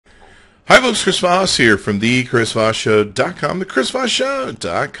Hi folks, Chris Voss here from the ChrisVossShow.com, the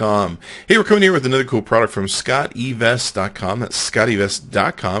ChrisVossShow.com. Hey, we're coming here with another cool product from Scottevest.com. That's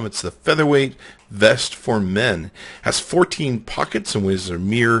Scottevest.com. It's the Featherweight Vest for Men. It has 14 pockets and weighs a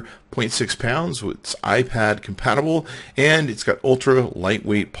mere 0.6 pounds. It's iPad compatible, and it's got ultra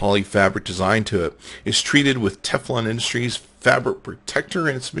lightweight poly fabric design to it. It's treated with Teflon Industries fabric protector,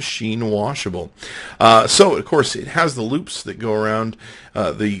 and it's machine washable. So of course it has the loops that go around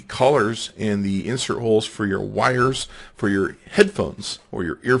the collars and the insert holes for your wires for your headphones or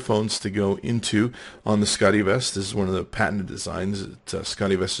your earphones to go into on the Scottevest. This is one of the patented designs that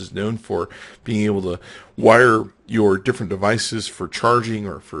Scottevest is known for, being able to wire your different devices for charging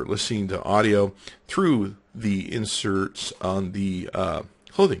or for listening to audio through the inserts on the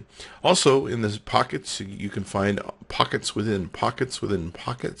clothing. Also, in the pockets, you can find pockets within pockets within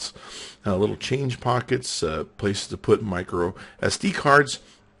pockets, little change pockets, places to put micro SD cards.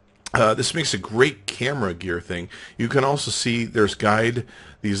 This makes a great camera gear thing. You can also see there's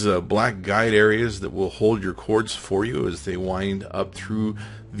these black guide areas that will hold your cords for you as they wind up through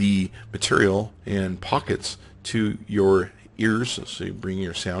the material and pockets to your ears, so you bring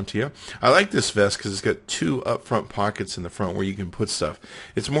your sound to you. I like this vest because it's got two up front pockets in the front where you can put stuff.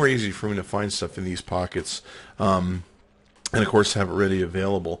 It's more easy for me to find stuff in these pockets, and of course have it ready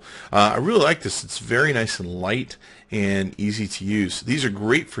available. I really like this. It's very nice and light and easy to use. These are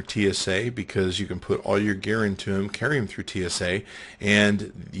great for TSA because you can put all your gear into them, carry them through TSA,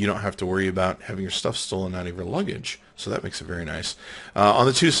 and you don't have to worry about having your stuff stolen out of your luggage. So that makes it very nice. On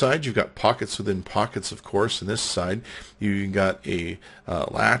the two sides, you've got pockets within pockets, of course. On this side, you've got a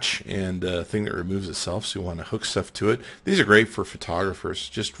latch and a thing that removes itself, so you want to hook stuff to it. These are great for photographers.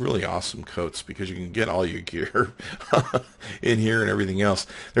 Just really awesome coats because you can get all your gear in here and everything else.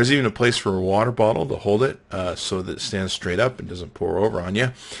 There's even a place for a water bottle to hold it so that it stands straight up and doesn't pour over on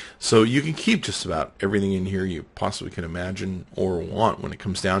you. So you can keep just about everything in here you possibly can imagine or want when it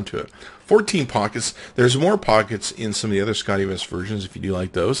comes down to it. 14 pockets. There's more pockets in some of the other Scottevest versions if you do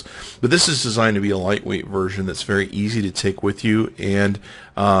like those, but this is designed to be a lightweight version that's very easy to take with you and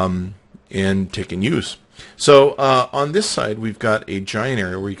take and use. So on this side we've got a giant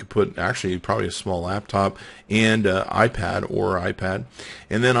area where you could put actually probably a small laptop and iPad,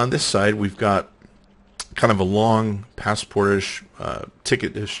 and then on this side we've got kind of a long passport-ish,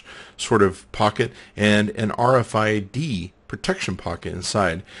 ticket-ish sort of pocket and an RFID protection pocket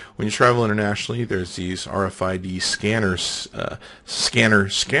inside. When you travel internationally, there's these RFID scanners,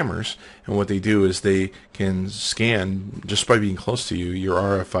 scammers, and what they do is they can scan just by being close to you your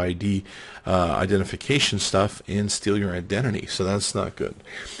RFID identification stuff and steal your identity. So that's not good.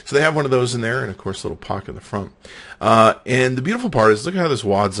 So they have one of those in there, and of course a little pocket in the front. And the beautiful part is look at how this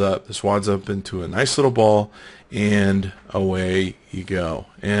wads up. This wads up into a nice little ball, and away you go.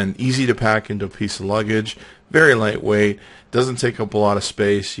 And easy to pack into a piece of luggage. Very lightweight, doesn't take up a lot of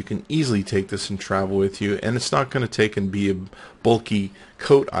space. You can easily take this and travel with you, and it's not going to take and be a bulky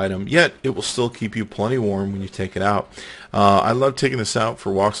coat item, yet it will still keep you plenty warm when you take it out. I love taking this out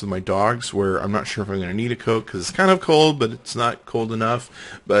for walks with my dogs where I'm not sure if I'm going to need a coat because it's kind of cold, but it's not cold enough.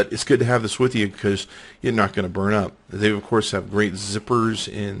 But it's good to have this with you because you're not going to burn up. They, of course, have great zippers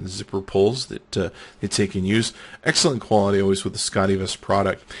and zipper pulls that they take and use. Excellent quality always with the Scottevest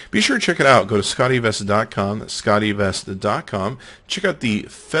product. Be sure to check it out. Go to Scottevest.com. That's Scottevest.com. Check out the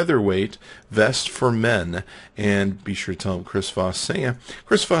Featherweight Vest for Men, and be sure to tell them Chris Voss sent you.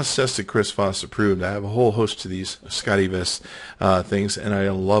 Chris Voss tested, Chris Voss approved. I have a whole host of these Scottevest things, and I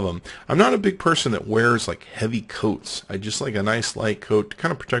love them. I'm not a big person that wears like heavy coats. I just like a nice light coat to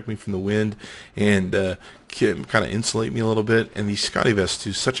kind of protect me from the wind and kind of insulate me a little bit. And these Scottevest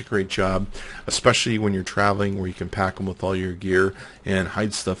do such a great job, especially when you're traveling where you can pack them with all your gear and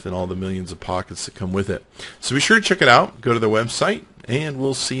hide stuff in all the millions of pockets that come with it. So be sure to check it out. Go to their website, and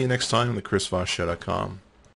we'll see you next time on the ChrisVossShow.com.